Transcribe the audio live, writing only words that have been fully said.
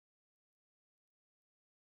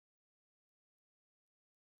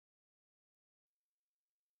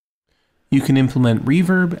You can implement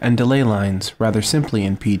reverb and delay lines rather simply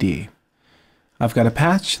in PD. I've got a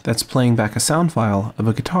patch that's playing back a sound file of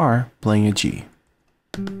a guitar playing a G.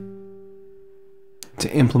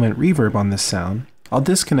 To implement reverb on this sound, I'll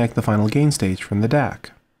disconnect the final gain stage from the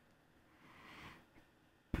DAC.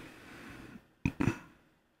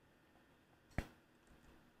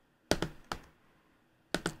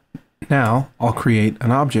 Now I'll create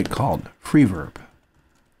an object called Reverb.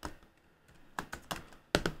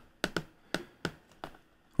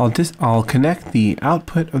 I'll connect the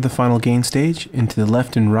output of the final gain stage into the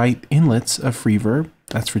left and right inlets of Reverb.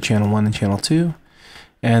 That's for channel 1 and channel 2.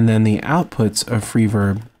 And then the outputs of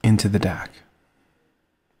Reverb into the DAC.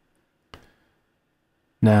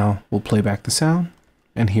 Now we'll play back the sound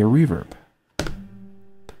and hear reverb.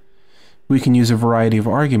 We can use a variety of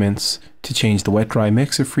arguments to change the wet-dry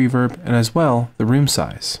mix of reverb and as well the room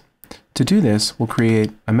size. To do this, we'll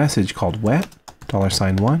create a message called wet,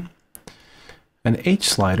 $1, an H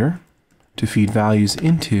slider to feed values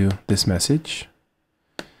into this message.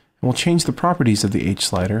 And we'll change the properties of the H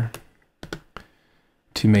slider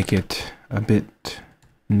to make it a bit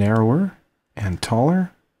narrower and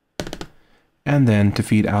taller, and then to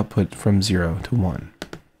feed output from 0 to 1.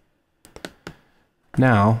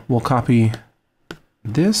 Now we'll copy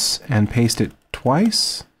this and paste it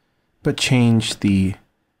twice, but change the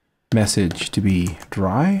message to be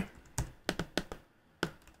dry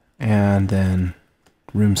and then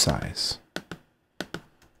room size.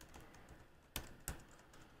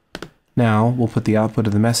 Now we'll put the output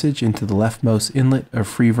of the message into the leftmost inlet of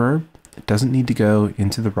reverb. It doesn't need to go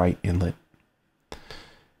into the right inlet.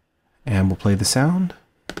 And we'll play the sound,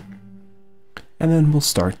 and then we'll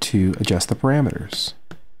start to adjust the parameters.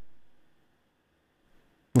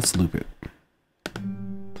 Let's loop it.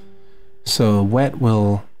 So wet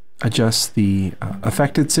will adjust the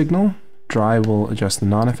affected signal, dry will adjust the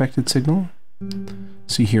non-affected signal.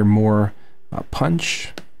 So you hear more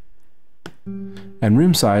punch, and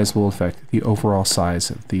room size will affect the overall size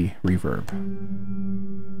of the reverb.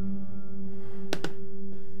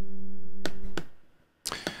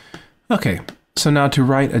 Okay, so now to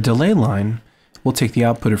write a delay line, we'll take the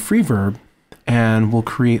output of reverb and we'll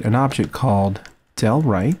create an object called del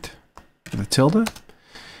right with a tilde,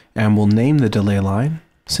 and we'll name the delay line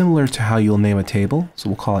similar to how you'll name a table. So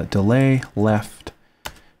we'll call it delay left,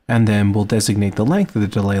 and then we'll designate the length of the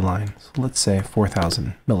delay line. So let's say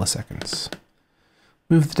 4,000 milliseconds.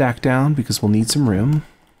 Move the DAC down because we'll need some room.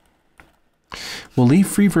 We'll leave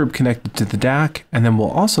reverb connected to the DAC, and then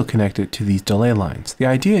we'll also connect it to these delay lines. The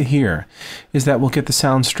idea here is that we'll get the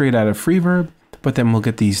sound straight out of reverb, but then we'll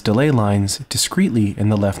get these delay lines discretely in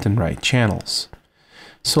the left and right channels.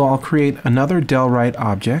 So I'll create another del right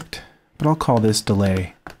object, but I'll call this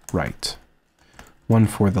delay right. One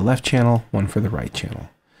for the left channel, one for the right channel.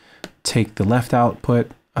 Take the left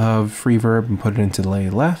output of reverb and put it into delay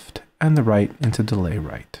left, and the right into delay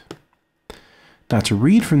right. Now to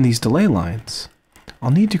read from these delay lines,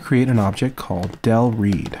 I'll need to create an object called del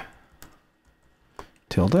read,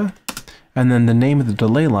 tilde, and then the name of the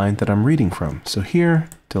delay line that I'm reading from. So here,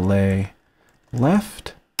 delay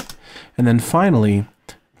left, and then finally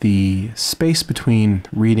the space between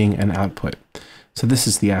reading and output. So this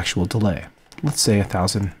is the actual delay. Let's say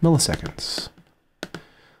 1,000 milliseconds.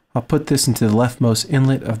 I'll put this into the leftmost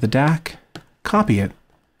inlet of the DAC, copy it,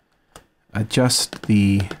 adjust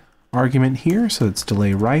the argument here, so it's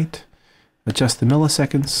delay right, adjust the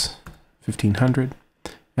milliseconds, 1500,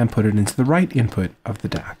 and put it into the right input of the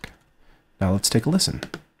DAC. Now let's take a listen.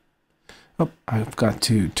 Oh, I've got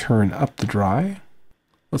to turn up the dry.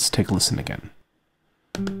 Let's take a listen again.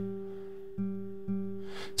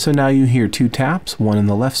 So now you hear two taps, one in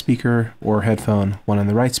the left speaker or headphone, one in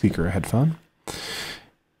the right speaker or headphone.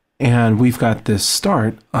 And we've got this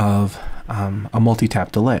start of a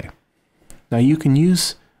multi-tap delay. Now you can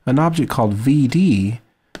use an object called VD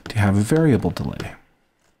to have a variable delay.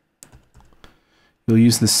 You'll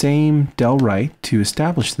use the same del right to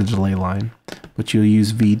establish the delay line, but you'll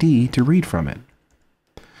use VD to read from it.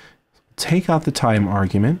 Take out the time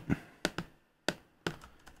argument,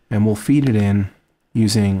 and we'll feed it in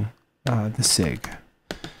using the sig.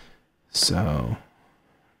 So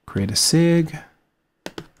create a sig,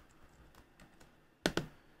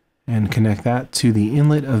 and connect that to the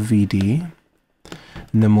inlet of VD.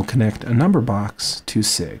 And then we'll connect a number box to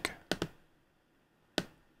sig.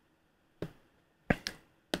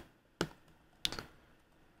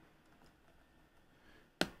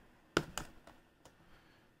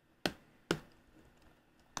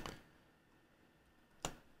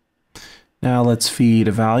 Now let's feed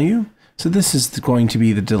a value. So this is going to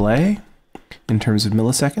be the delay in terms of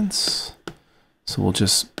milliseconds. So we'll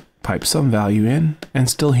just pipe some value in, and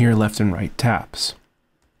still hear left and right taps.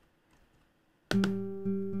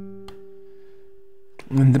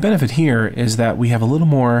 And the benefit here is that we have a little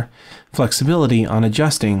more flexibility on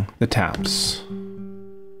adjusting the taps.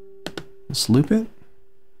 Let's loop it.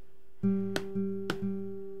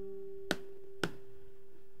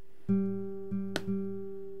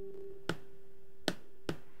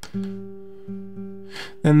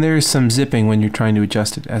 And there's some zipping when you're trying to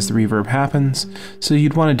adjust it as the reverb happens, so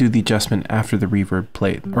you'd want to do the adjustment after the reverb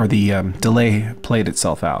played, or the delay played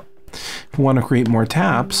itself out. If we want to create more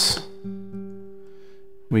taps,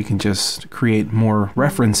 we can just create more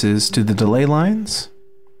references to the delay lines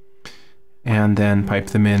and then pipe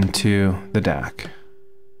them into the DAC.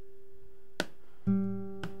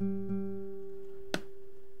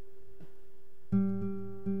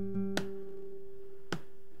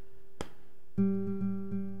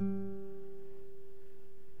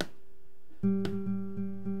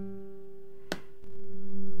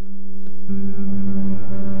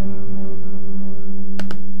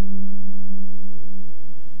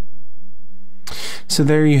 So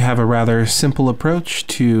there you have a rather simple approach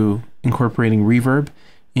to incorporating reverb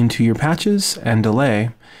into your patches and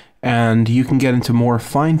delay, and you can get into more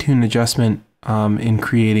fine-tuned adjustment in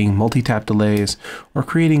creating multi-tap delays or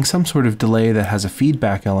creating some sort of delay that has a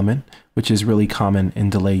feedback element, which is really common in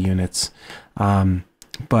delay units.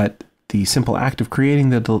 But the simple act of creating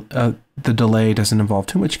the delay doesn't involve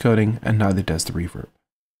too much coding, and neither does the reverb.